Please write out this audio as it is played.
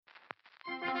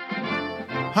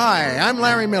Hi, I'm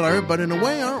Larry Miller, but in a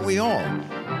way, aren't we all?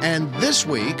 And this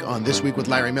week, on This Week with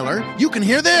Larry Miller, you can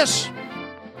hear this.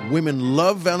 Women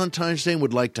love Valentine's Day and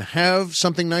would like to have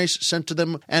something nice sent to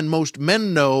them, and most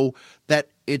men know that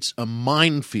it's a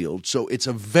minefield. So it's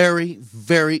a very,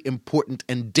 very important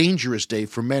and dangerous day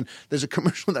for men. There's a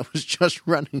commercial that was just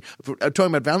running, talking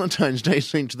about Valentine's Day,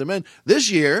 saying to the men,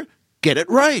 this year, get it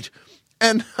right.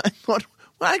 And I thought,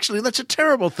 well, actually, that's a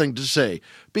terrible thing to say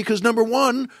because, number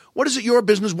one, what is it your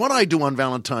business what I do on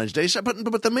Valentine's Day?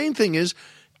 But the main thing is,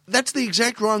 that's the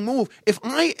exact wrong move. If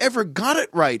I ever got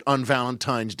it right on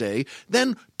Valentine's Day,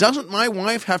 then doesn't my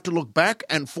wife have to look back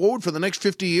and forward for the next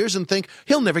 50 years and think,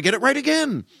 he'll never get it right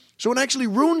again? So it actually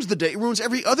ruins the day, ruins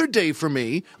every other day for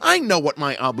me. I know what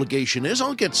my obligation is.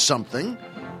 I'll get something.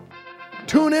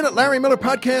 Tune in at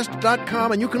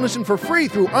LarryMillerPodcast.com and you can listen for free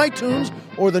through iTunes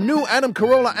or the new Adam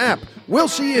Carolla app. We'll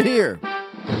see you here.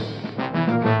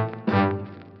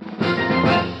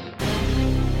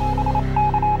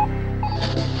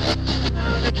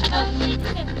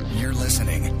 You're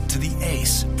listening to the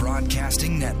Ace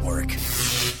Broadcasting Network.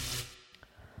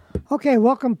 Okay,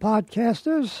 welcome,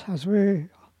 podcasters, as we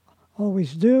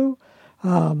always do.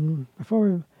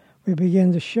 Before we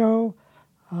begin the show,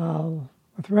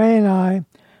 with Ray and I,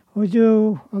 we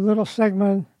do a little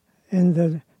segment in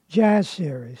the jazz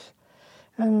series.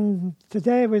 And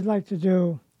today we'd like to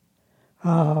do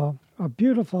a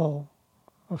beautiful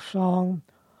song,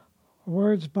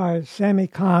 words by Sammy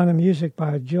Kahn and music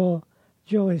by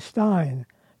Julie Stein,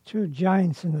 two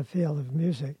giants in the field of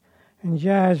music. And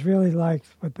jazz really liked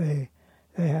what they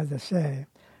had to say.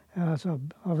 It's a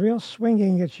real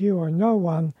swinging It's You or No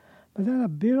One, but then a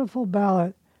beautiful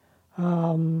ballad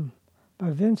by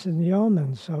Vincent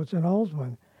Yeoman, so it's an old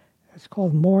one. It's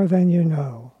called More Than You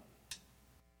Know.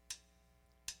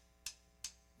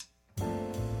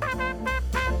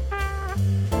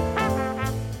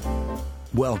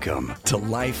 Welcome to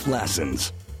Life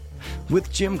Lessons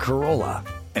with Jim Carolla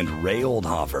and Ray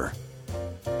Oldhofer.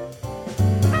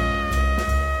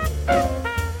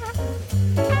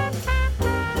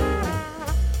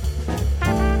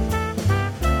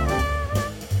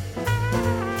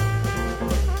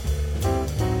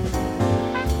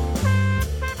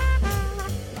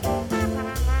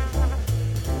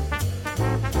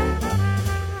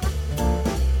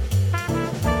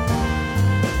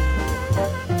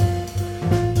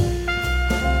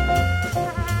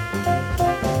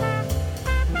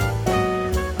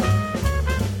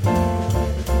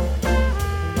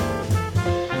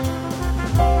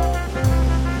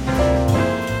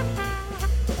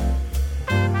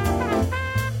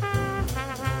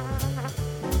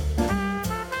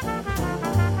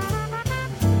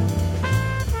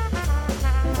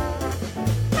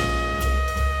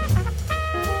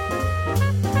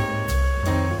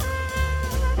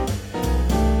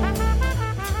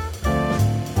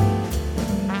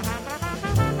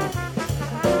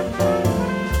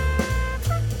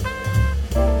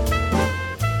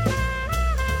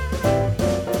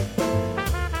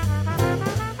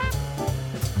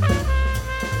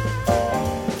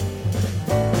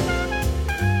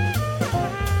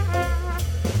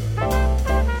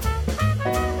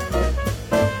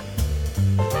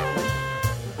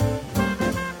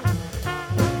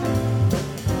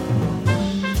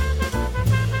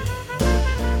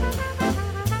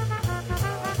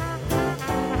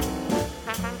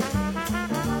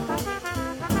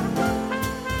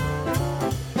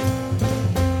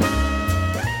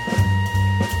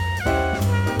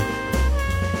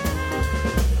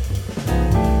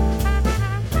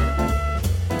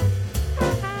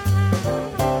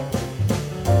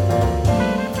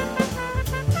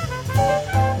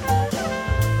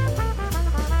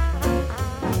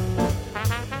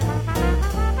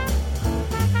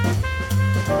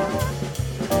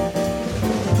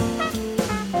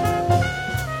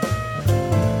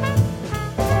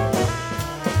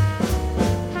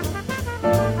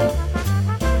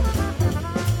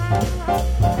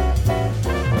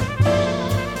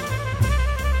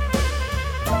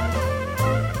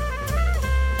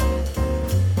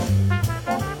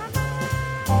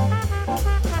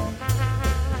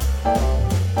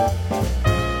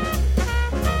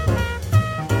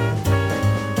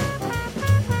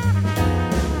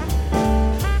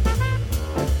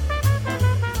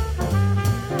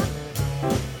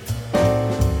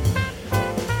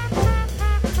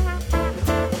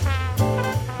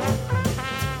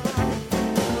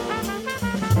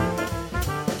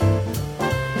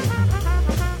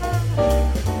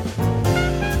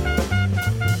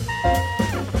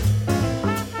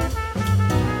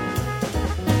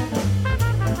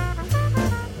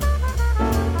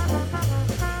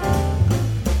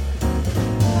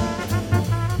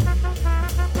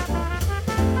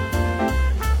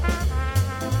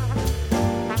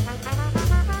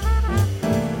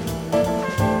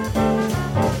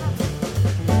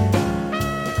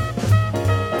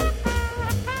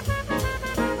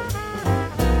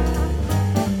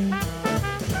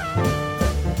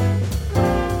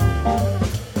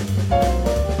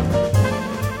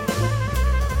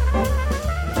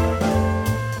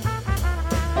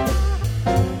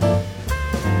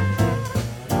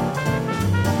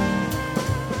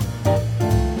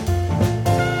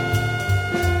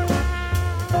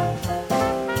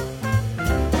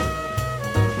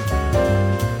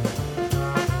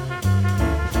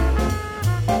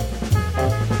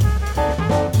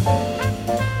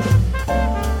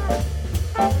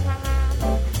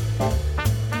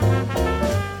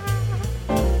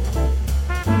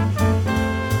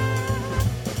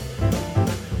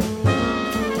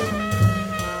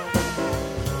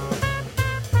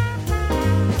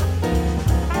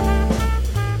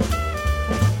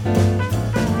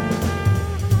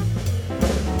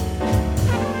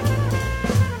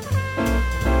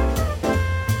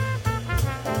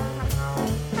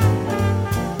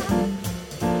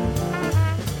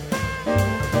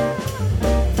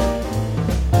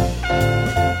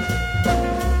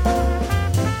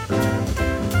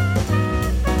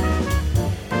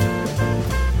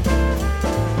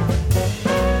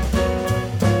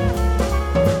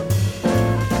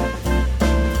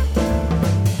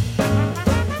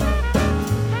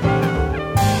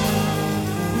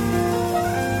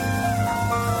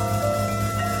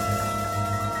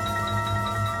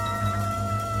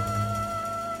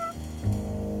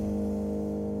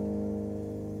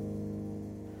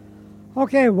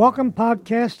 Okay, welcome,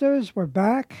 podcasters. We're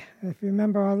back. If you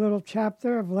remember our little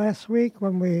chapter of last week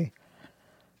when we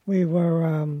were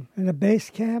in a base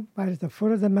camp right at the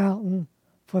foot of the mountain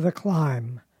for the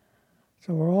climb.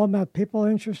 So we're all about people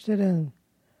interested in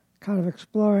kind of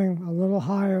exploring a little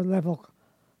higher level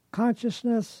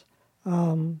consciousness,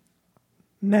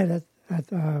 met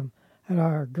at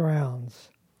our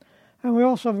grounds. And we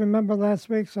also remember last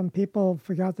week some people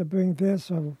forgot to bring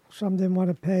this, or some didn't want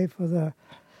to pay for the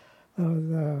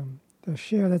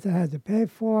share that they had to pay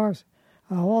for.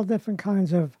 All different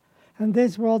kinds of, and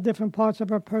these were all different parts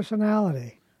of our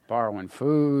personality. Borrowing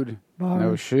food,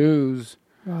 no shoes.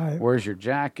 Right. Where's your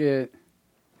jacket?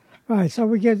 Right. So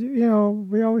we get,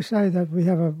 we always say that we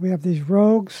have these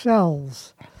rogue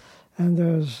selves, and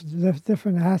there's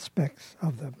different aspects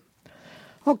of them.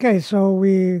 Okay, so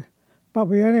we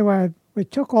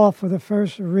took off for the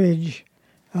first ridge,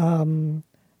 and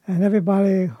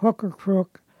everybody, hook or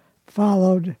crook,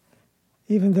 followed,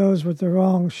 even those with the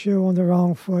wrong shoe on the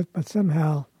wrong foot, but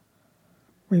somehow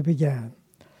we began.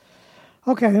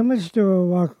 Okay, let me just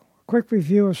do a quick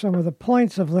review of some of the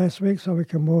points of last week so we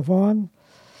can move on.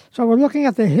 So we're looking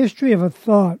at the history of a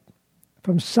thought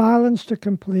from silence to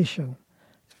completion.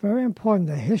 It's very important,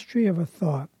 the history of a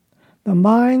thought. The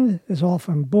mind is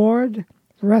often bored,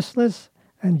 restless,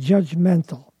 and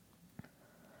judgmental.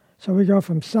 So we go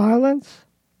from silence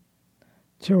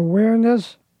to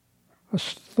awareness. A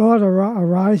thought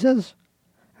arises,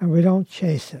 and we don't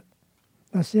chase it.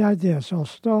 That's the idea. So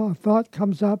a thought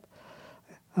comes up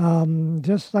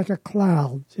just like a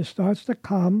cloud. It starts to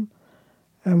come,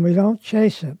 and we don't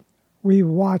chase it. We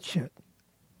watch it.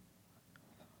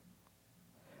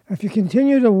 If you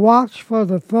continue to watch for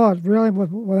the thought, really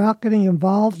without getting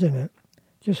involved in it,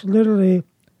 just literally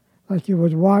like you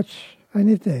would watch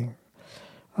anything,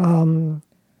 you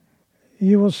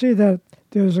will see that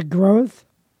there's a growth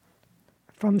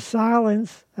from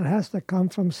silence. It has to come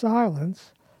from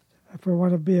silence if we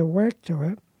want to be awake to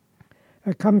it.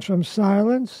 It comes from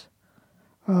silence.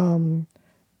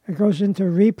 It goes into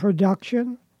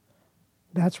reproduction.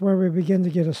 That's where we begin to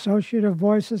get associative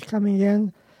voices coming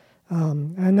in.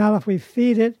 And now if we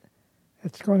feed it,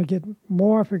 it's going to get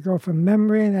more. If we go from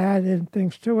memory and add in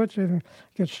things to it, so it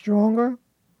gets stronger.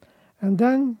 And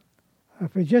then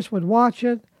if we just would watch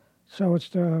it, so it's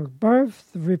the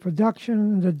birth, the reproduction,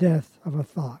 and the death of a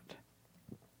thought.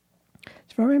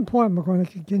 It's very important. We're going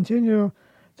to continue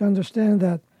to understand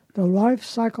that the life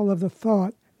cycle of the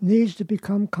thought needs to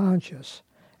become conscious.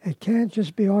 It can't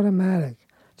just be automatic,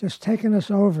 just taking us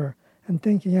over and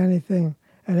thinking anything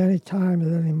at any time,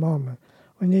 at any moment.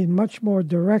 We need much more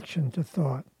direction to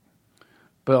thought.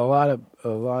 But a lot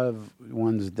of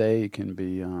one's day can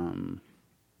be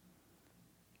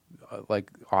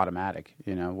like automatic,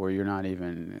 where you're not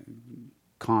even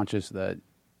conscious that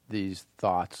these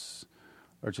thoughts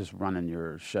are just running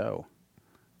your show.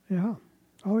 Yeah.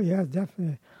 Oh, yeah,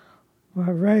 definitely.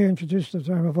 Well, Ray introduced the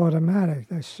term of automatic.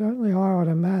 They certainly are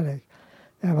automatic.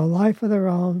 They have a life of their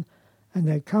own, and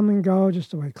they come and go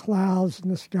just the way clouds in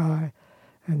the sky,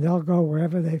 and they'll go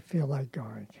wherever they feel like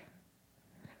going.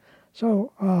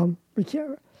 So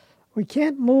we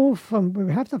can't move from.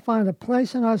 We have to find a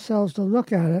place in ourselves to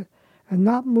look at it and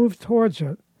not move towards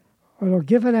it, or it'll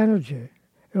give it energy.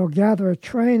 It'll gather a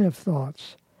train of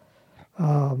thoughts,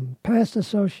 past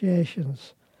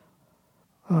associations,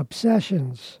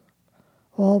 obsessions.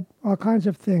 All kinds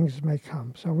of things may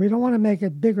come. So we don't want to make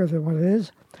it bigger than what it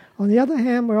is. On the other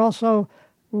hand, we also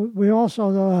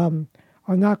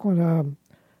are not going to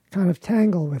kind of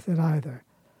tangle with it either.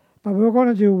 But we're going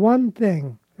to do one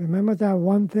thing. Remember what that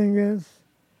one thing is?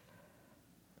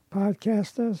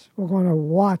 Podcasters, we're going to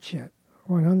watch it.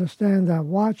 We're going to understand that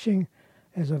watching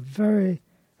is a very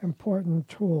important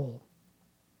tool.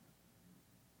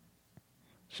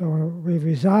 So we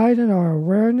reside in our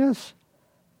awareness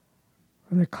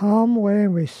in a calm way,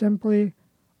 and we simply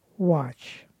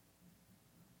watch.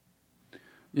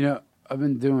 I've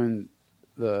been doing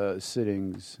the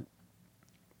sittings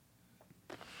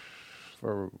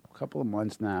for a couple of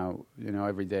months now,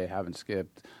 every day, haven't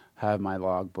skipped, have my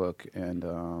logbook, and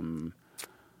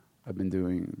I've been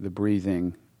doing the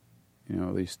breathing,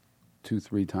 at least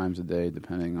 2-3 times a day,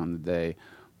 depending on the day.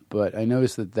 But I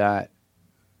noticed that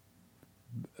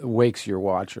wakes your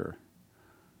watcher,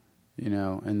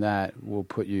 and that will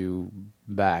put you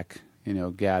back,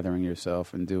 gathering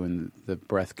yourself and doing the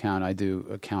breath count. I do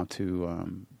a count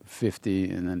to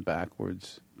 50 and then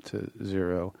backwards to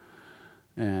 0,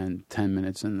 and 10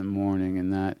 minutes in the morning,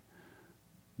 and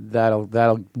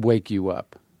that'll wake you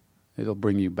up. It'll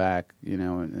bring you back,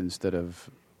 instead of,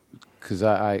 because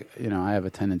I have a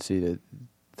tendency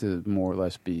to more or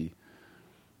less be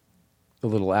a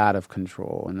little out of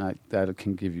control, and that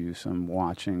can give you some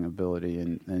watching ability,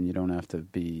 and you don't have to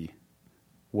be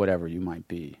whatever you might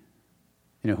be,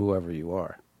 whoever you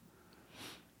are.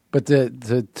 But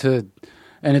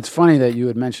and it's funny that you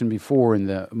had mentioned before in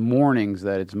the mornings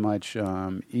that it's much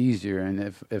easier,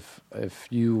 and if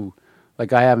you,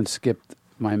 like, I haven't skipped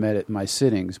my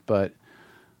sittings, but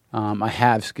I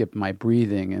have skipped my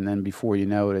breathing, and then before you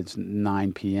know it, it's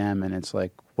 9 p.m. and it's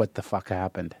like, what the fuck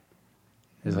happened?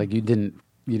 It's like you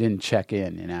didn't check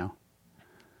in,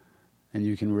 and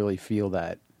you can really feel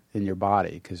that in your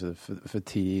body because of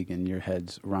fatigue and your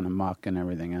head's run amok and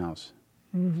everything else.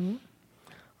 Mm-hmm.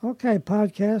 Okay,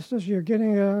 podcasters, you're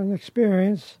getting an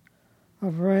experience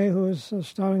of Ray, who is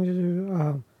starting to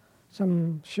do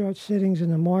some short sittings in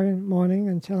the morning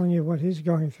and telling you what he's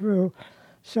going through.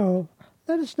 So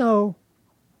let us know,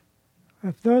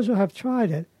 if those who have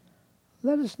tried it,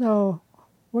 let us know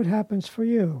what happens for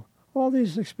you. All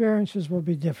these experiences will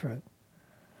be different.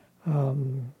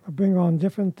 Bring on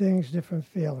different things, different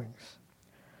feelings.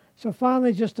 So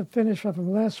finally, just to finish up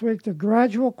from last week, the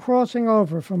gradual crossing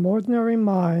over from ordinary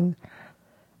mind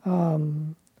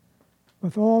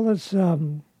with all its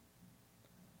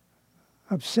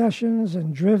obsessions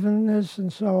and drivenness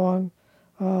and so on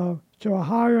to a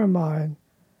higher mind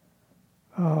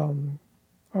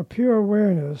or pure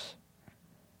awareness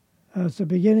as the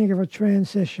beginning of a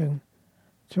transition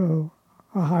to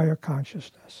a higher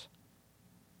consciousness.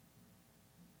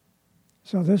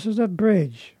 So this is a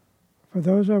bridge for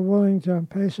those who are willing to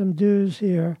pay some dues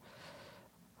here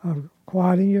of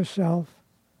quieting yourself,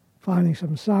 finding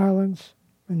some silence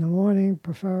in the morning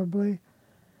preferably,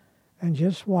 and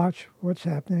just watch what's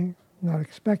happening, not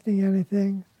expecting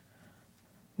anything,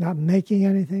 not making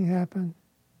anything happen.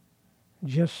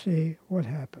 Just see what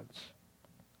happens.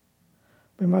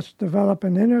 We must develop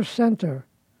an inner center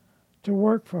to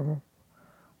work from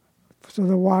so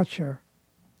the watcher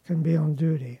can be on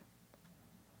duty.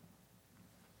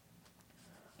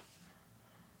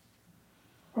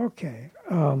 Okay.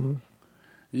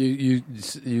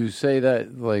 You say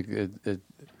that like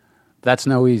that's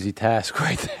no easy task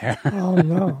right there. Oh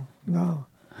no.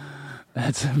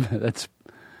 That's.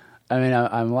 I mean,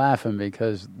 I'm laughing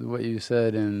because what you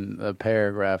said in the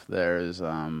paragraph there is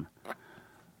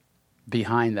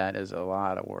behind that is a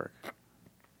lot of work.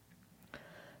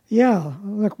 Yeah,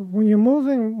 look, when you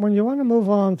want to move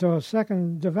on to a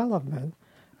second development,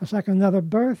 it's like another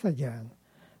birth again.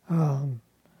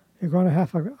 You're going to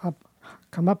have to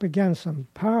come up against some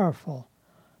powerful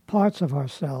parts of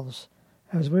ourselves,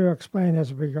 as we will explain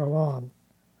as we go on.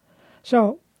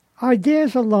 So,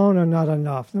 ideas alone are not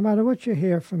enough. No matter what you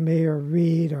hear from me or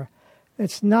read,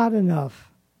 it's not enough.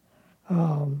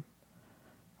 But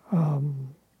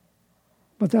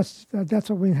that's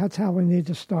how we need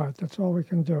to start. That's all we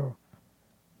can do.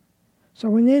 So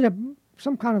we need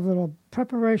some kind of little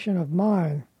preparation of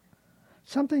mind,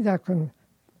 something that can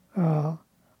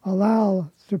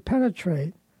allow to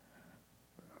penetrate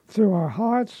through our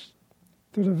hearts,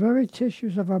 through the very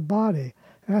tissues of our body.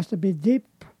 It has to be deep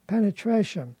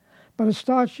penetration, but it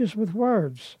starts just with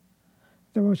words,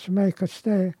 which make it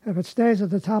stay. If it stays at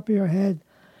the top of your head,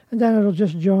 and then it'll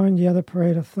just join the other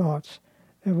parade of thoughts.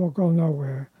 It will go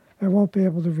nowhere. It won't be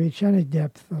able to reach any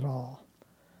depth at all.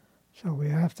 So we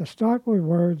have to start with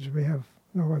words. We have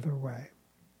no other way.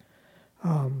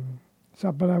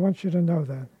 But I want you to know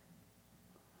that.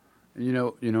 You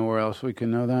know where else we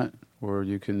can know that? Where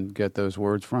you can get those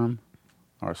words from?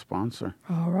 Our sponsor.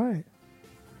 All right.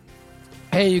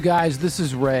 Hey, you guys, this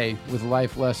is Ray with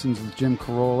Life Lessons with Jim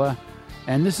Carolla.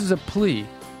 And this is a plea,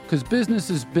 because business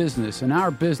is business, and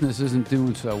our business isn't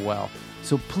doing so well.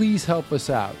 So please help us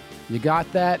out. You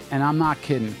got that? And I'm not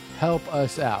kidding. Help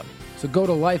us out. So go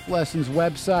to Life Lessons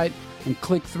website and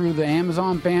click through the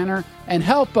Amazon banner and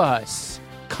help us.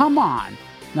 Come on.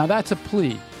 Now that's a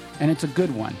plea, and it's a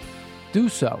good one. Do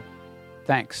so.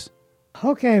 Thanks.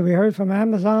 Okay, we heard from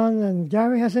Amazon, and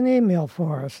Gary has an email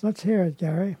for us. Let's hear it,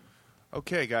 Gary.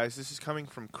 Okay, guys, this is coming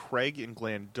from Craig in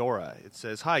Glendora. It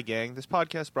says, "Hi, gang. This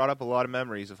podcast brought up a lot of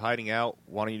memories of hiding out,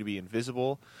 wanting to be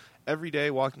invisible. Every day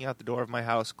walking out the door of my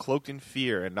house cloaked in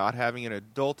fear and not having an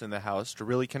adult in the house to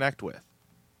really connect with.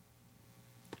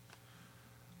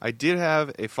 I did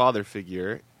have a father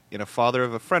figure in a father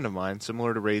of a friend of mine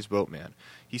similar to Ray's Boatman.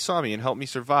 He saw me and helped me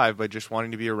survive by just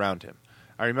wanting to be around him.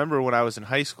 I remember when I was in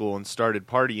high school and started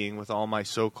partying with all my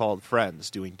so-called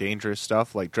friends, doing dangerous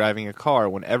stuff like driving a car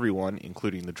when everyone,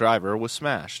 including the driver, was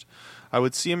smashed. I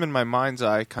would see him in my mind's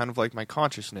eye, kind of like my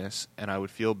consciousness, and I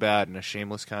would feel bad in a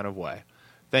shameless kind of way.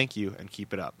 Thank you, and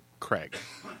keep it up. Craig."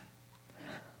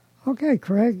 Okay,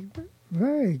 Craig,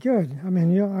 very good. I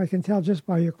mean, I can tell just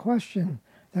by your question,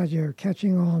 that you're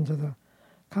catching on to the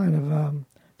kind of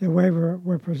the way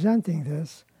we're presenting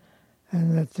this,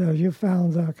 and that you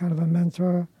found kind of a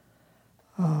mentor,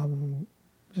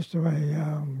 just the way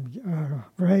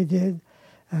Ray did,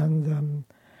 and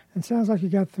it sounds like you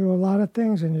got through a lot of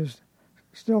things, and you're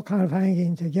still kind of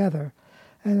hanging together.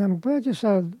 And I'm glad you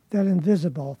said that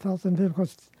invisible, felt invisible,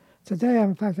 because today,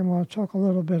 in fact, I'm going to talk a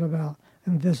little bit about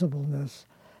invisibleness.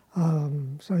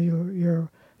 So you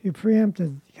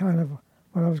preempted kind of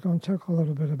what I was going to talk a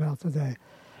little bit about today.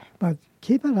 But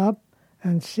keep it up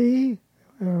and see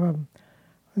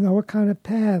what kind of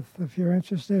path, if you're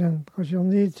interested in, because you'll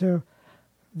need to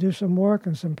do some work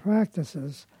and some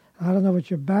practices. I don't know what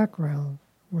your background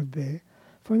would be.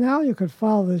 For now, you could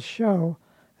follow this show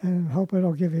and hope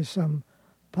it'll give you some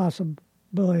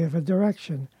possibility of a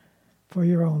direction for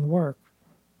your own work.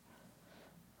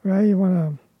 Ray, you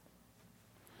want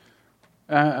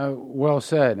to... well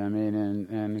said. I mean,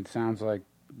 and it sounds like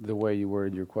the way you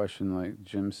worded your question, like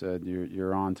Jim said,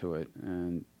 you're onto it,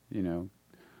 and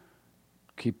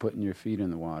keep putting your feet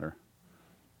in the water,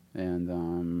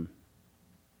 and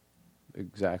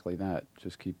exactly that.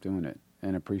 Just keep doing it,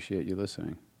 and appreciate you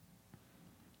listening.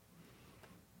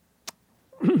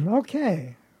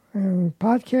 Okay, and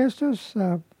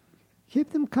podcasters,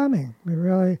 keep them coming. We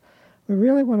really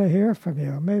want to hear from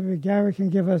you. Maybe Gary can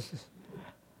give us.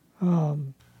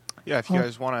 If you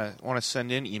guys want to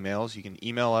send in emails, you can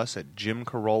email us at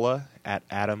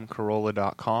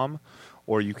jimcarolla@adamcarolla.com,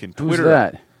 or you can Twitter. Who's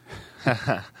that?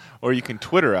 Or you can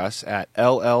Twitter us at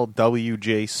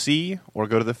LLWJC, or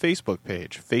go to the Facebook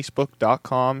page,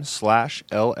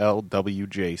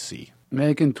 facebook.com/LLWJC.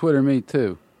 They can Twitter me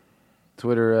too.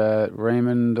 Twitter at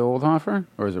Raymond Oldhofer,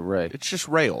 or is it Ray? It's just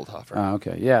Ray Oldhofer. Oh,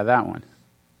 okay. Yeah, that one.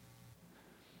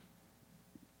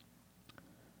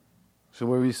 So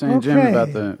what were you saying, Jim,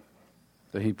 about that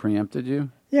he preempted you?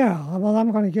 Yeah, well,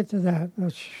 I'm going to get to that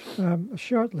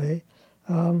shortly.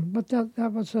 But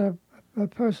that was a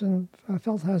person I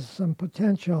felt has some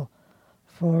potential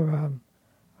for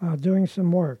doing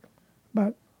some work.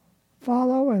 But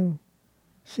follow and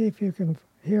see if you can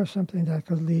hear something that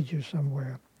could lead you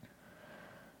somewhere.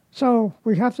 So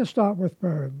we have to start with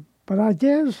Bird. But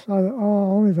ideas are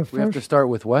only the first. We have to start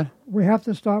with what? We have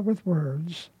to start with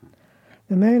words.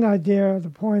 The main idea, the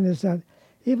point is that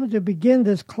even to begin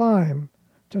this climb,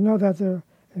 to know that there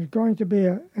is going to be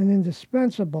an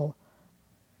indispensable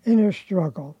inner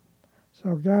struggle.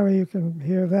 So, Gary, you can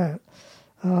hear that.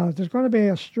 There's going to be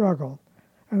a struggle,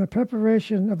 and the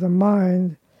preparation of the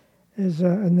mind is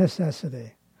a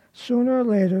necessity. Sooner or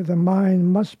later, the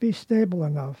mind must be stable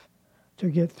enough to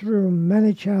get through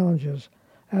many challenges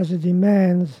as the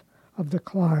demands of the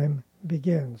climb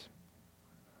begins.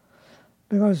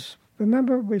 Because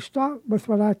remember, we start with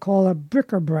what I call a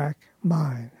bric-a-brac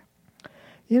mind.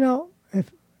 I don't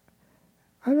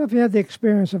know if you had the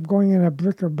experience of going in a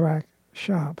bric-a-brac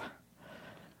shop,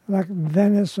 like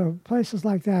Venice or places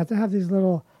like that. They have these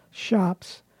little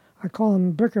shops. I call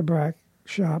them bric-a-brac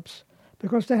shops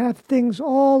because they have things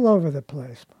all over the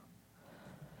place.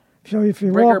 So if you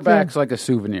walk in, bric-a-brac's like a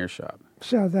souvenir shop.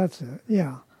 So that's it,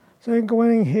 yeah. So you can go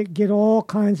in and get all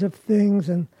kinds of things,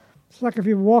 and it's like if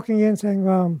you're walking in saying,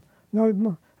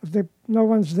 no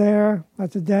one's there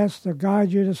at the desk to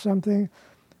guide you to something.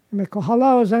 You may call,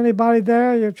 hello, is anybody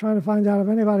there? You're trying to find out if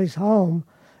anybody's home.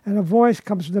 And a voice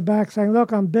comes to the back saying,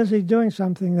 look, I'm busy doing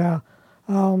something now.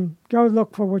 Go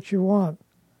look for what you want.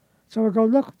 So we go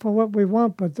look for what we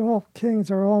want, but all things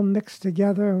are all mixed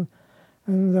together,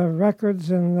 and the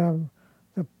records and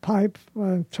the pipe,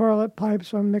 toilet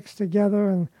pipes are mixed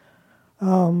together,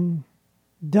 and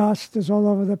dust is all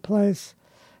over the place.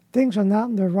 Things are not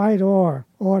in the right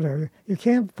order. You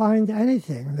can't find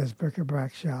anything in this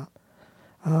bric-a-brac shop.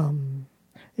 You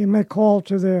may call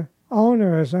to the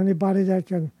owner, is anybody that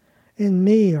can, in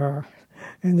me or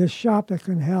in this shop, that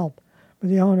can help. But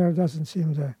the owner doesn't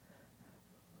seem to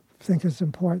think it's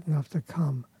important enough to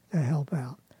come to help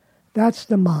out. That's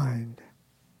the mind.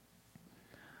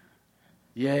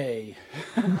 Yay.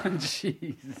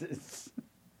 Jesus.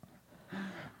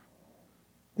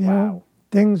 Wow.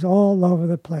 Things all over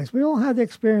the place. We all had the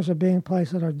experience of being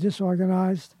places that are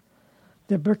disorganized.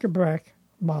 The bric-a-brac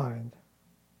mind.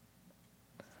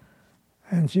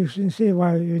 And you can see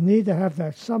why you need to have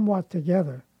that somewhat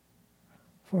together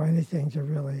for anything to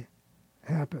really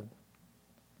happen.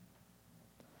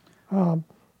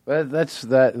 That's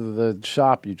the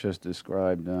shop you just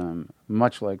described,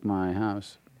 much like my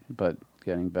house, but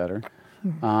getting better.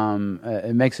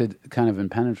 It makes it kind of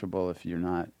impenetrable if you're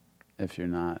not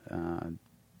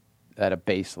at a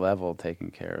base level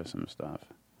taking care of some stuff.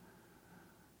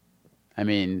 I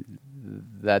mean,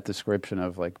 that description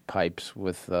of like pipes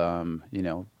with,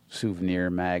 souvenir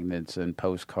magnets and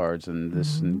postcards and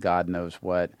this and God knows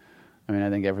what. I mean, I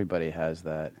think everybody has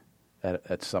that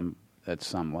at some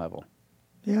level.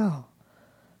 Yeah.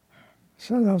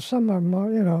 So some are more,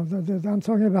 I'm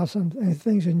talking about some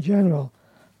things in general.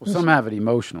 Well, some have it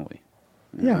emotionally.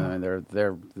 Yeah. I mean,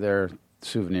 their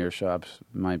souvenir shops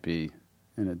might be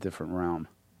in a different realm.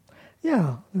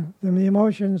 Yeah. The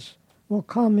emotions will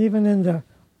come even in the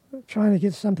trying to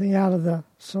get something out of the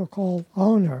so-called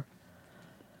owner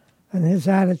and his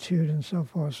attitude and so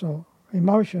forth. So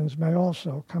emotions may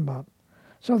also come up.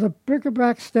 So the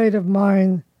bric-a-brac state of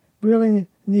mind really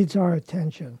needs our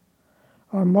attention.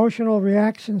 Our emotional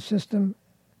reaction system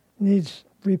needs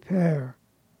repair.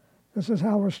 This is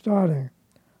how we're starting.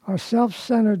 Our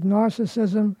self-centered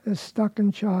narcissism is stuck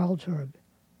in childhood.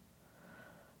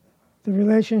 The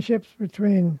relationships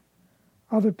between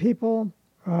other people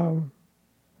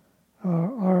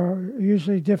are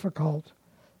usually difficult.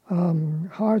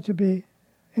 Hard to be,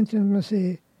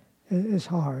 intimacy is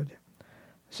hard.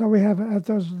 So we have, at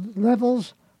those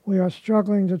levels, we are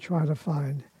struggling to try to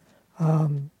find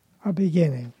a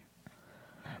beginning.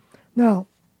 Now,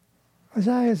 as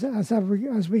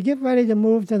we get ready to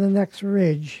move to the next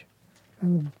ridge,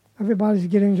 and everybody's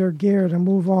getting their gear to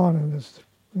move on in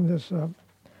this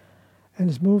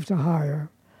move to higher,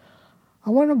 I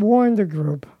want to warn the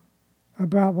group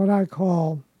about what I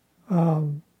call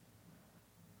the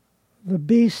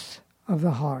beasts of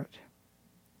the heart.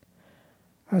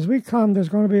 As we come, there's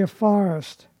going to be a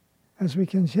forest as we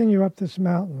continue up this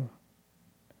mountain.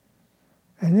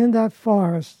 And in that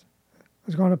forest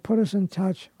is going to put us in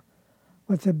touch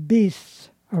with the beasts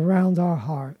around our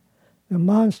heart, the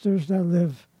monsters that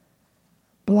live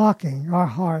blocking our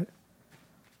heart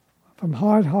from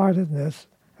hard-heartedness,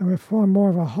 and we form more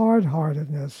of a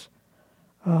hard-heartedness.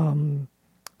 We're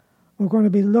going to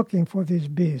be looking for these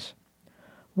beasts.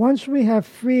 Once we have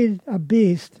freed a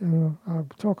beast, and I'll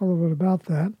talk a little bit about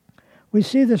that, we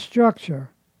see the structure,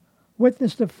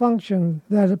 witness the function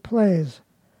that it plays,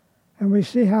 and we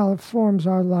see how it forms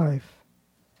our life.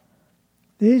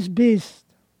 These beasts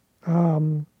are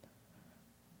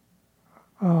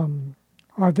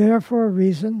there for a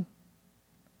reason.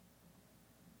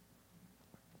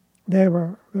 They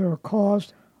were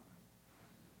caused.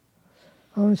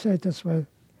 I want to say it this way.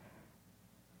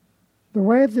 The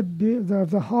way of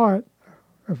the heart,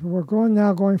 if we're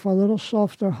going for a little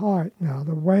softer heart now,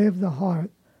 the way of the heart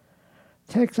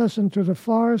takes us into the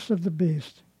forest of the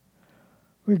beast.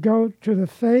 We go to the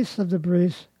face of the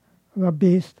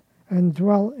beast and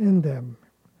dwell in them.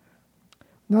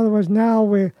 In other words, now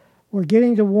we're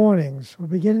getting the warnings. We're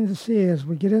beginning to see as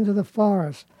we get into the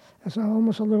forest. It's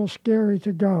almost a little scary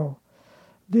to go.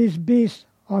 These beasts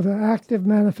are the active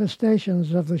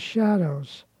manifestations of the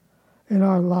shadows in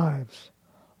our lives.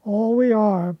 All we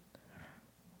are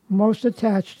most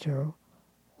attached to,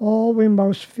 all we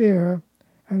most fear,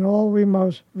 and all we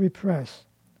most repress.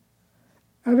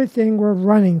 Everything we're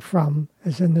running from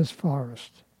is in this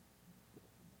forest.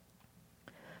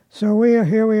 So we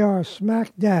are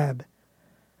smack dab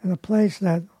in a place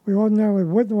that we ordinarily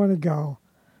wouldn't want to go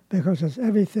because it's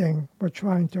everything we're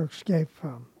trying to escape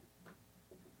from.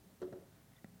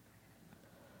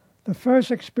 The first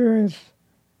experience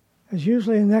is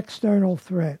usually an external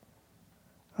threat.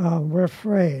 We're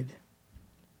afraid.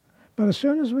 But as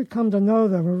soon as we come to know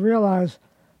them, we realize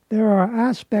there are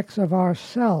aspects of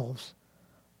ourselves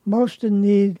most in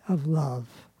need of love.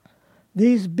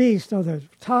 These beasts, though they're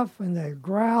tough and they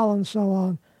growl and so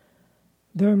on,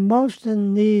 they're most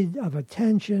in need of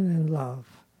attention and love.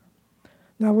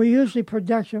 Now, we usually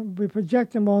project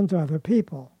them onto other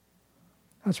people.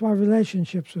 That's why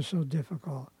relationships are so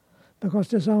difficult, because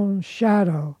this own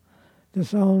shadow,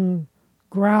 this own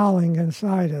growling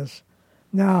inside us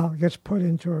now gets put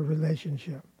into a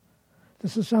relationship.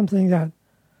 This is something that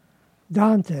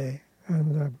Dante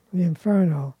and the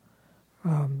Inferno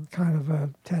kind of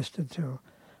attested to.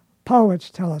 Poets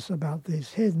tell us about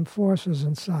these hidden forces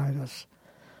inside us,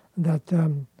 that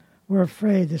we're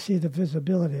afraid to see the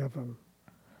visibility of them.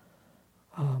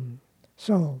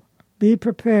 So be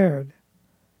prepared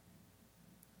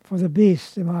for the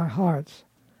beasts in our hearts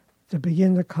to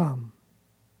begin to come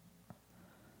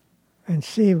and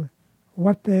see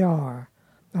what they are.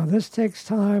 Now, this takes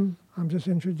time. I'm just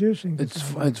introducing.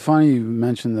 It's funny you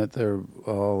mentioned that they're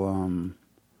all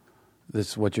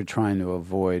this is what you're trying to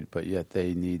avoid, but yet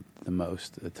they need the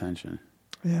most attention.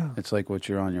 Yeah, it's like what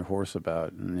you're on your horse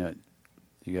about, and yet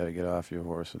you got to get off your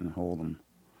horse and hold them.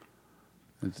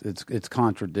 It's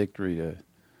contradictory to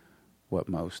what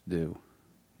most do.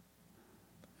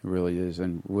 It really is.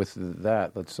 And with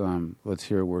that, let's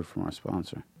hear a word from our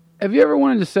sponsor. Have you ever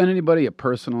wanted to send anybody a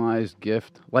personalized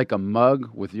gift, like a mug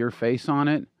with your face on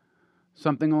it?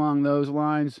 Something along those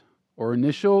lines? Or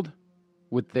initialed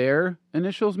with their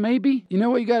initials, maybe? You know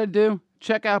what you got to do?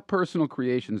 Check out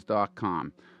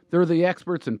personalcreations.com. They're the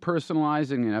experts in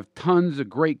personalizing and have tons of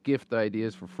great gift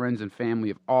ideas for friends and family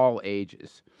of all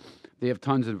ages. They have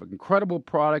tons of incredible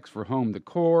products for home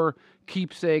decor,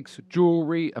 keepsakes,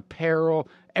 jewelry, apparel.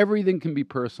 Everything can be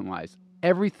personalized.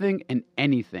 Everything and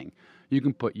anything. You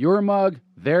can put your mug,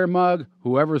 their mug,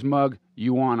 whoever's mug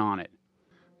you want on it.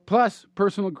 Plus,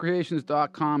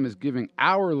 personalcreations.com is giving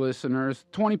our listeners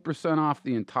 20% off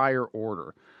the entire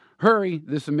order. Hurry,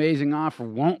 this amazing offer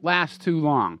won't last too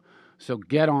long, so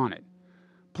get on it.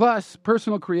 Plus,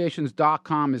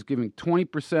 personalcreations.com is giving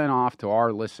 20% off to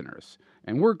our listeners.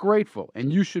 And we're grateful,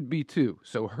 and you should be too.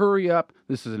 So hurry up.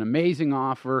 This is an amazing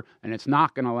offer, and it's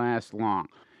not going to last long.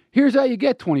 Here's how you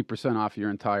get 20% off your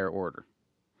entire order.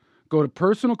 Go to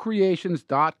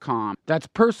personalcreations.com. That's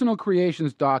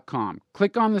personalcreations.com.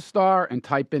 Click on the star and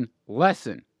type in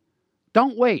lesson.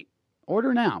 Don't wait.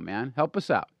 Order now, man. Help us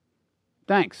out.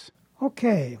 Thanks.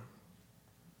 Okay.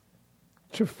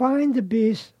 To find the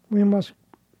beast, we must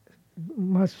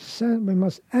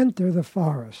enter the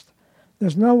forest.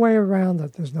 There's no way around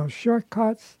it. There's no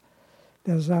shortcuts.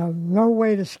 There's no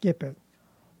way to skip it.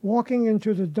 Walking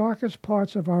into the darkest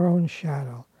parts of our own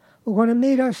shadow. We're going to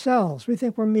meet ourselves. We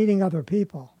think we're meeting other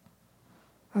people.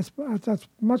 That's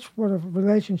much what a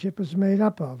relationship is made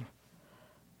up of.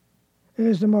 It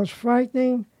is the most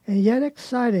frightening and yet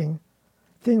exciting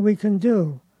thing we can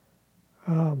do.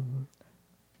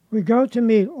 We go to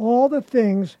meet all the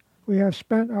things we have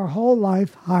spent our whole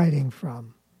life hiding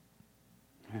from.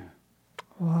 Yeah.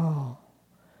 Wow.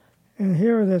 And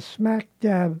here they're smack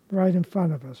dab right in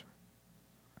front of us.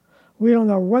 We don't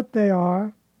know what they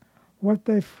are, what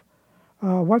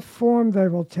form they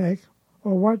will take,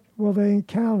 or what will they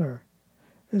encounter.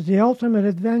 It's the ultimate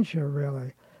adventure,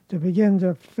 really, to begin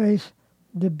to face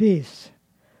the beasts.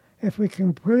 If we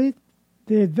complete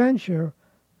the adventure,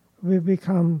 we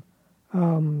become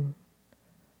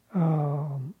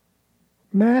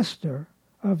master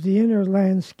of the inner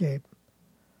landscape,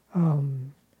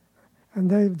 and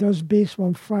those beasts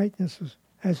won't frighten us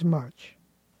as much.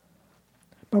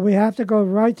 But we have to go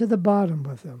right to the bottom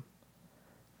with them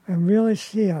and really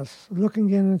see us looking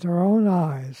into our own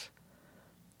eyes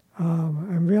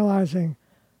and realizing,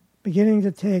 beginning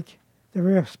to take the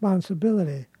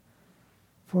responsibility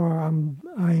for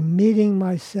I'm meeting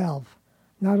myself,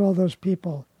 not all those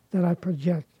people that I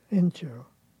project into.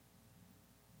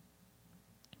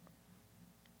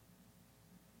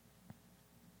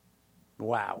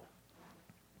 Wow.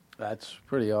 That's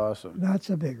pretty awesome. That's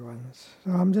a big one.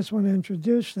 So I'm just want to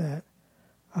introduce that.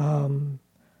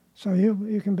 So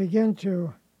you can begin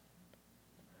to,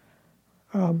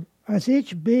 as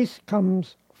each beast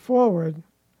comes forward,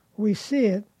 we see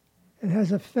it. It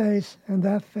has a face, and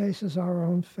that face is our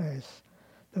own face.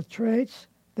 The traits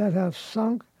that have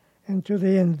sunk into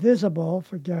the invisible,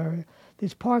 for Gary,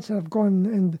 these parts that have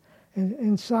gone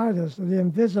inside us, the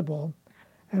invisible,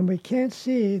 and we can't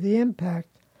see the impact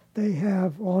they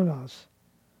have on us.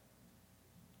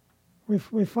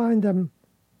 We find them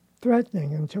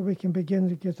threatening until we can begin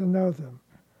to get to know them.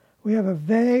 We have a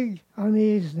vague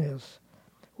uneasiness.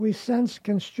 We sense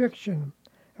constriction,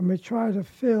 and we try to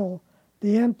fill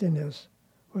the emptiness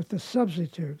with the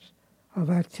substitutes of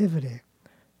activity.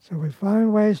 So we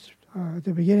find ways at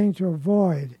the beginning to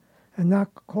avoid and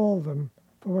not call them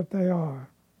for what they are.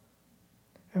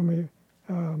 And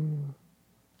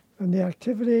the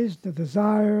activities, the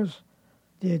desires,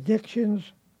 the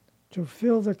addictions to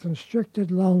fill the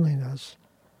constricted loneliness,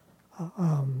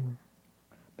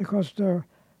 because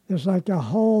there's like a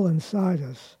hole inside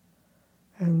us,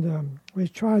 and we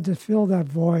try to fill that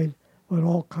void with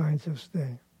all kinds of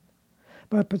things,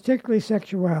 but particularly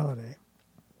sexuality.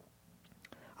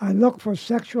 I look for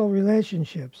sexual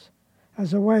relationships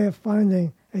as a way of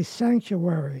finding a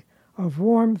sanctuary of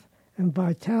warmth and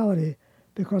vitality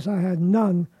because I had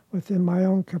none within my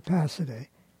own capacity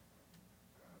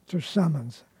to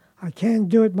summons. I can't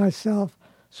do it myself,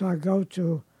 so I go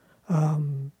to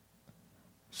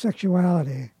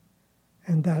sexuality,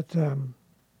 and that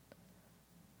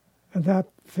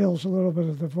fills a little bit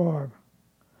of the void.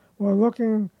 We're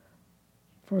looking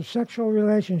for a sexual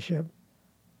relationship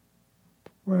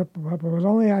what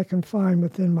only I can find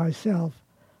within myself,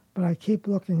 but I keep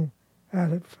looking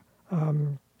at it,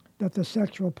 that the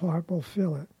sexual part will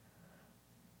fill it.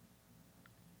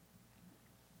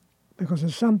 Because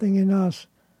there's something in us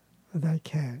that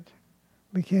can't.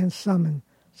 We can't summon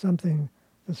something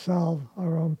to solve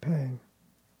our own pain.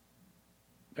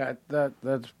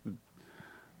 That's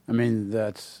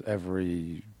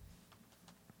every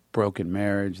broken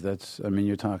marriage.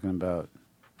 You're talking about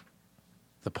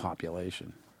the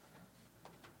population.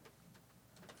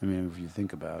 If you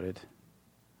think about it.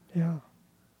 Yeah.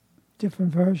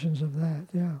 Different versions of that,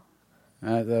 yeah.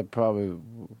 That probably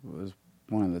was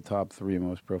one of the top 3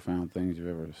 most profound things you've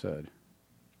ever said.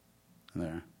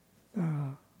 There.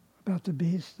 About the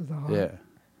beast of the heart. Yeah.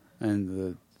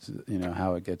 And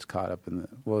how it gets caught up in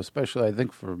especially I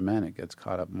think for men it gets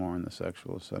caught up more in the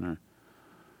sexual center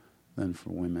than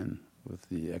for women with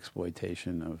the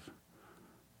exploitation of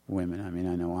women.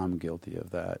 I know I'm guilty of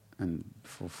that and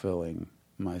fulfilling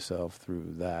myself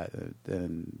through that,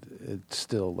 and it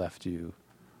still left you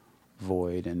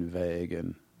void and vague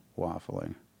and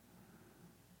waffling.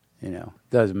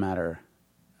 Doesn't matter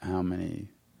how many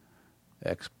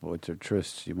exploits or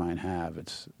trysts you might have,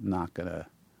 it's not gonna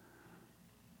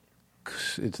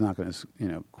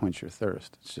quench your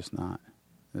thirst. It's just not.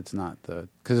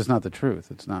 Because it's not the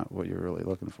truth. It's not what you're really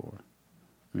looking for.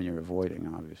 You're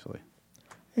avoiding, obviously.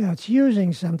 Yeah, it's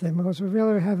using something because we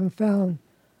really haven't found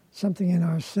something in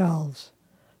ourselves.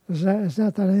 It's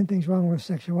not that anything's wrong with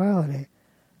sexuality,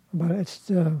 but it's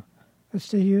the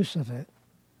use of it,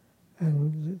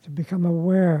 and to become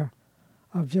aware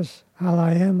of just how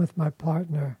I am with my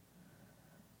partner,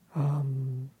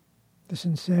 the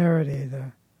sincerity,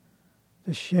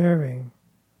 the sharing,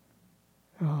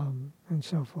 and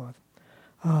so forth.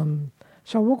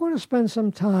 So we're going to spend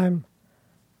some time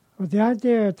with the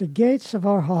idea at the gates of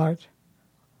our heart,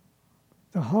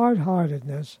 the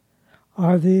hard-heartedness,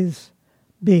 are these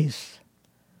beasts.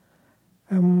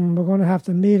 And we're going to have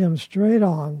to meet them straight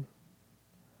on.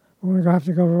 We're going to have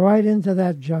to go right into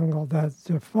that jungle,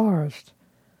 the forest,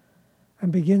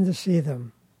 and begin to see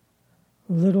them,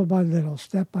 little by little,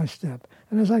 step by step.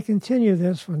 And as I continue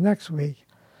this for next week,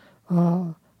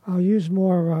 I'll use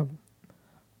more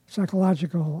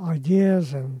psychological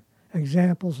ideas and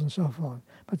examples and so forth.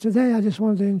 But today I just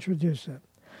wanted to introduce it.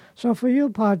 So for you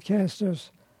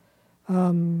podcasters,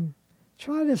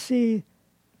 try to see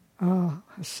a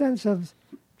sense of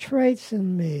traits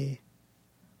in me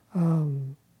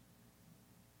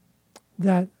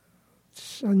that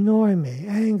annoy me,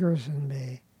 angers in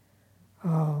me,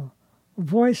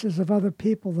 voices of other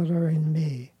people that are in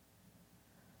me.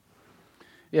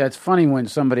 Yeah, it's funny when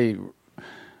somebody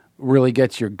really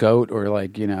gets your goat, or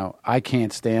I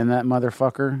can't stand that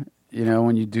motherfucker.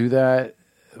 When you do that,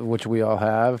 which we all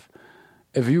have,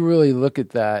 if you really look at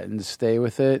that and stay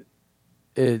with it,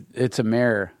 it's a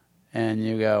mirror, and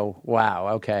you go,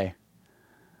 wow, okay,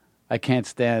 I can't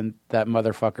stand that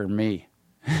motherfucker me.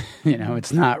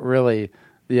 It's not really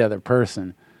the other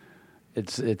person.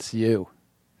 It's you.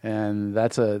 And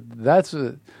that's an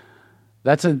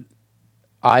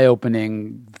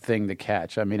eye-opening thing to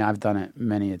catch. I've done it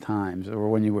many a times. Or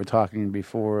when you were talking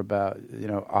before about,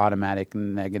 automatic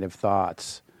negative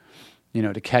thoughts,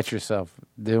 to catch yourself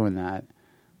doing that,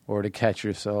 or to catch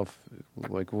yourself,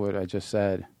 like what I just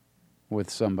said, with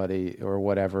somebody or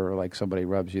whatever, like somebody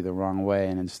rubs you the wrong way,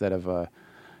 and instead of a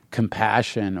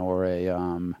compassion or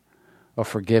a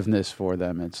forgiveness for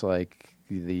them, it's like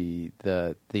the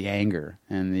anger,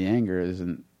 and the anger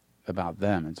isn't about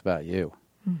them; it's about you.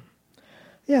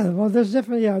 Yeah, well, there's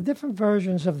different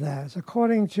versions of that. It's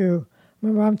according to,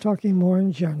 remember, I'm talking more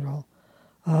in general.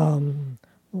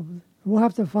 We'll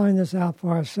have to find this out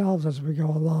for ourselves as we go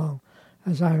along,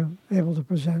 as I'm able to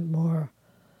present more.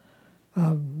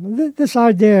 This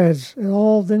idea is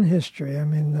old in history.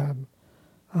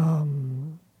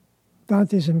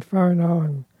 Dante's Inferno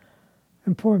and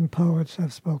important poets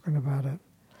have spoken about it.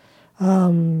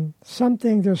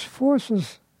 There's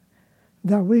forces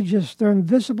that they're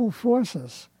invisible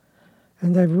forces,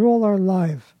 and they rule our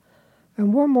life.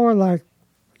 And we're more like,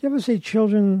 you ever see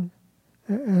children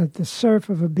at the surf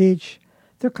of a beach?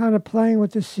 They're kind of playing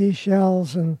with the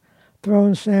seashells and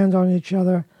throwing sand on each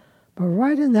other. But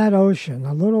right in that ocean,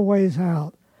 a little ways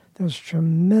out, there's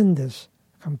tremendous,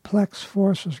 complex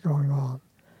forces going on.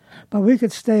 But we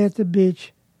could stay at the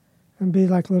beach and be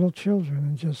like little children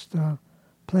and just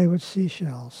play with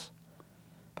seashells.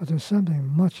 But there's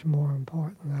something much more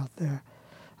important out there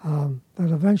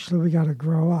that eventually we got to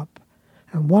grow up.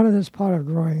 And one of this part of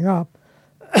growing up,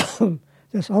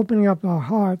 just opening up our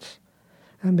hearts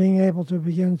and being able to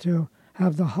begin to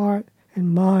have the heart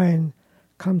and mind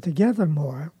come together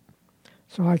more,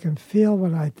 so I can feel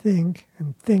what I think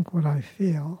and think what I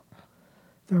feel.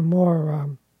 They're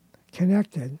more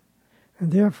connected,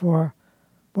 and therefore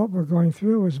what we're going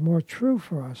through is more true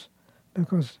for us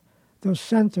because those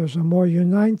centers are more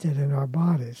united in our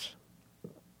bodies.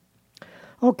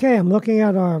 Okay, I'm looking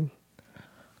at our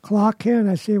clock here, and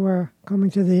I see we're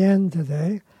coming to the end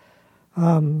today.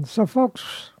 So,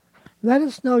 folks, let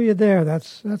us know you're there.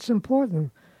 That's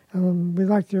important. We'd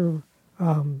like to,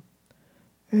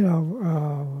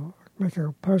 make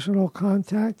a personal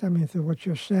contact. I mean, through what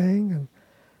you're saying,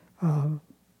 and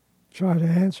try to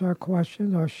answer our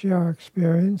question or share our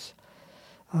experience.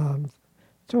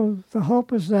 So the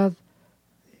hope is that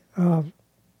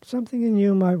something in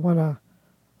you might want to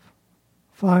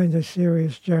find a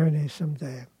serious journey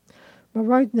someday. But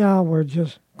right now, we're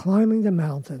just climbing the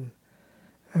mountain.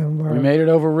 And We made it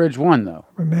over Ridge 1, though.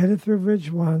 We made it through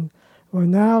Ridge 1. We're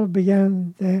now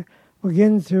going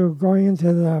into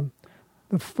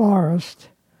the forest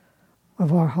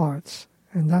of our hearts.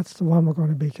 And that's the one we're going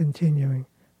to be continuing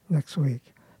next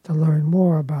week, to learn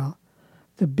more about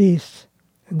the beasts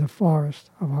in the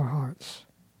forest of our hearts.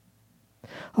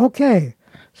 Okay,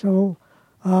 so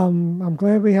I'm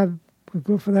glad we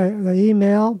go for the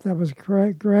email. That was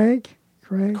Craig.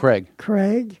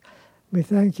 We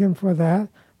thank him for that.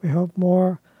 We hope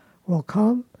more will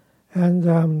come. And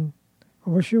I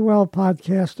wish you well,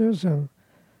 podcasters, and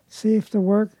see if the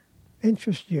work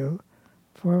interests you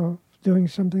for doing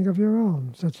something of your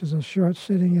own, such as a short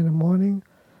sitting in the morning,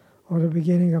 or the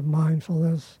beginning of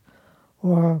mindfulness,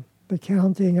 or the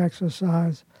counting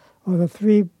exercise, or the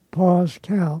 3-pause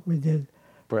count we did.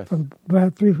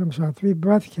 Three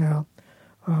breath count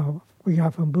we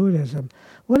got from Buddhism.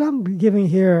 What I'm giving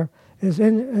here is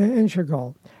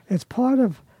integral. It's part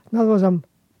of, in other words, I'm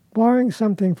borrowing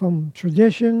something from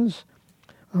traditions.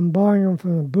 I'm borrowing them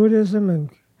from Buddhism and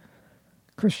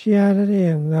Christianity,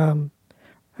 and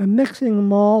mixing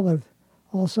them all with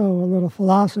also a little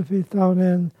philosophy thrown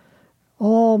in,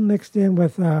 all mixed in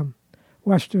with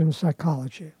Western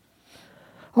psychology.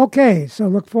 Okay, so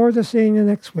look forward to seeing you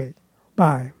next week.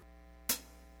 Bye.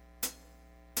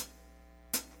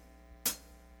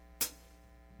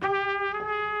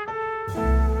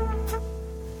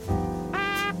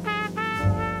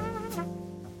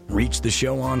 Reach the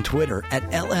show on Twitter at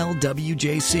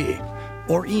LLWJC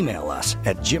or email us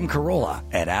at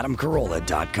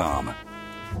jimcarolla@adamcarolla.com.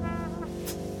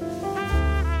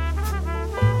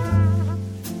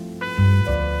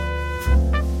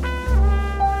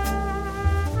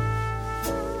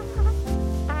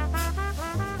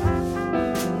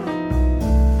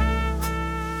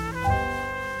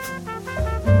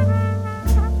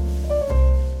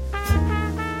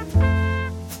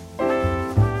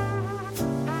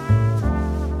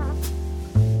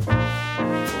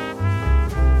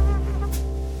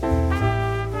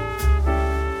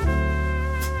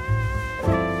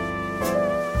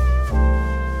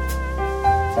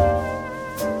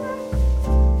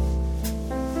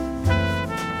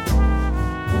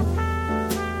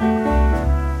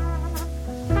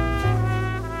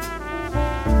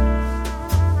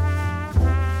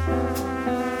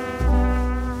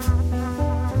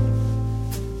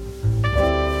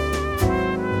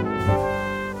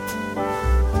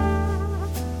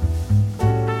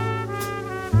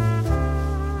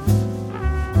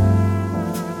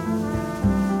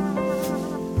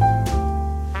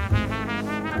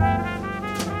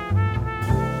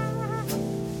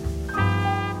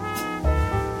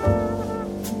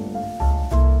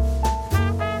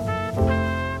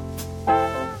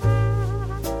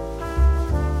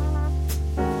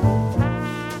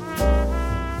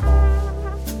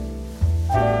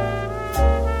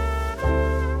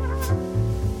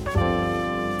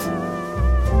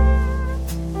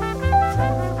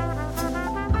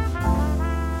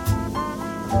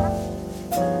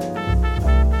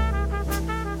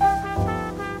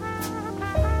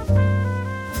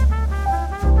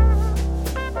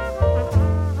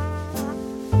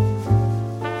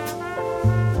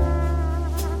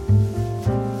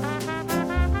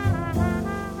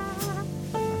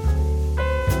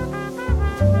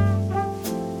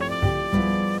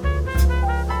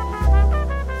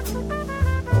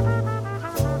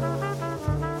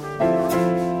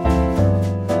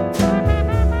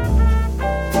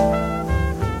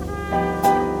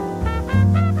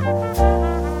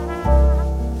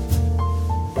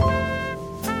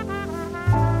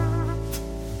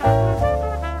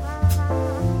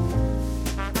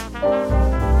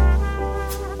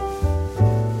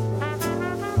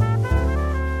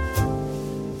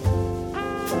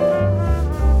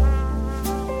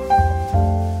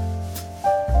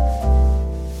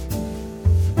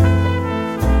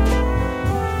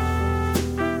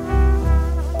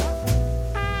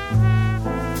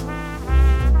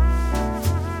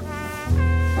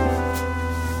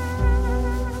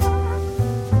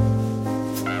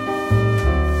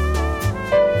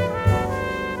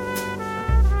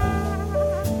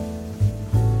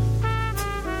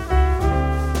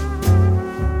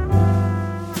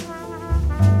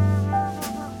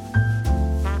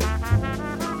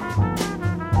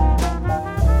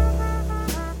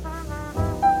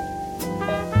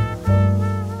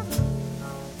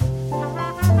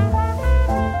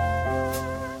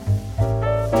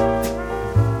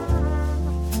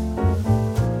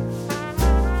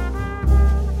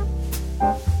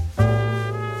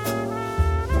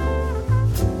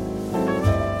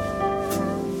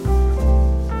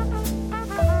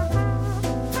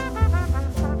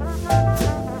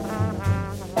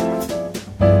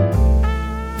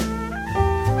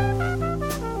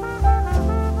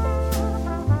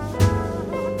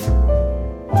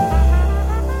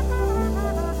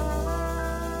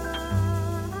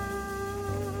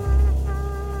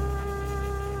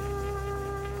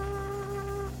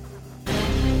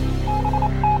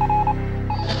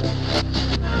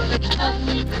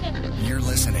 You're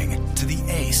listening to the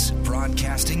Ace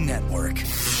Broadcasting Network.